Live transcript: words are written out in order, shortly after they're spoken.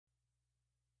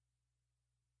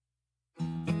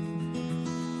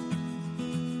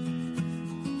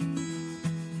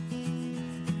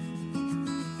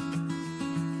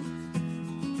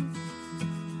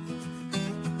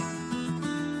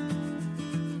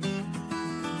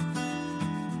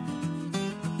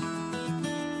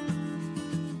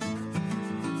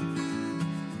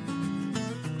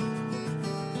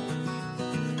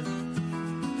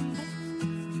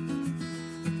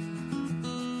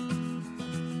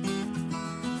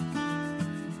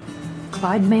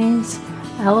Clyde Mays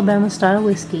Alabama style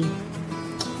whiskey.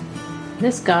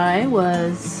 This guy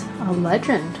was a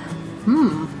legend.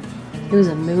 He was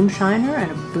a moonshiner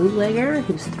and a bootlegger.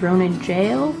 He was thrown in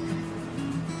jail,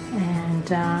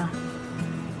 and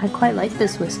I quite like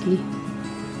this whiskey.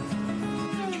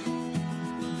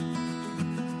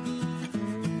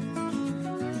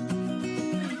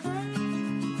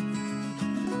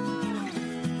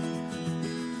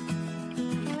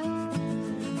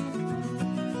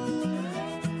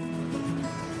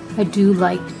 I do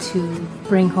like to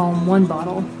bring home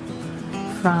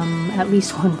at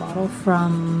least one bottle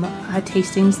from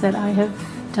tastings that I have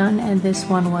done, and this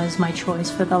one was my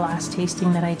choice for the last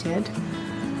tasting that I did.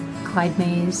 Clyde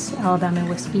Mays Alabama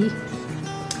whiskey.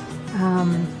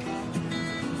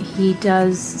 He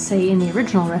does say in the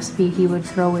original recipe he would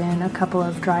throw in a couple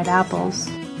of dried apples.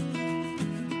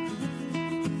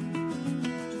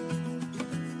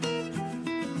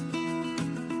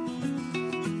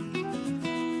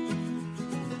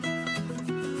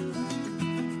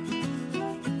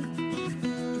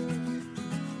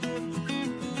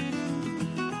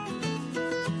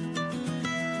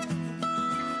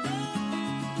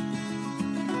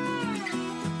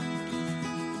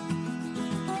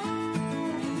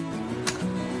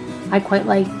 I quite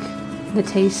like the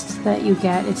taste that you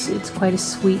get. It's quite a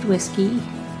sweet whiskey.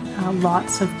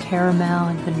 Lots of caramel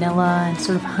and vanilla and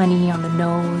sort of honey on the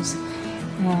nose,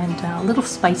 and a little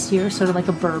spicier, sort of like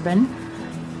a bourbon.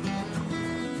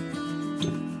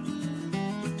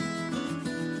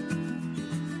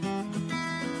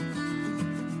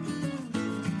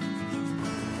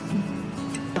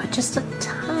 But just a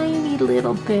tiny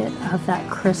little bit of that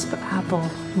crisp apple,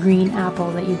 green apple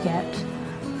that you get.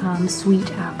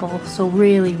 Sweet apple, so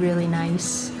really, really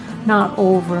nice. Not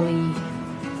overly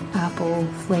apple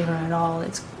flavor at all.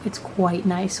 It's quite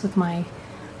nice with my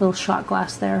little shot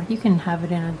glass there. You can have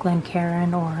it in a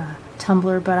Glencairn or a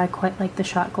tumbler, but I quite like the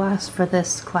shot glass for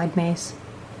this Clyde Mays.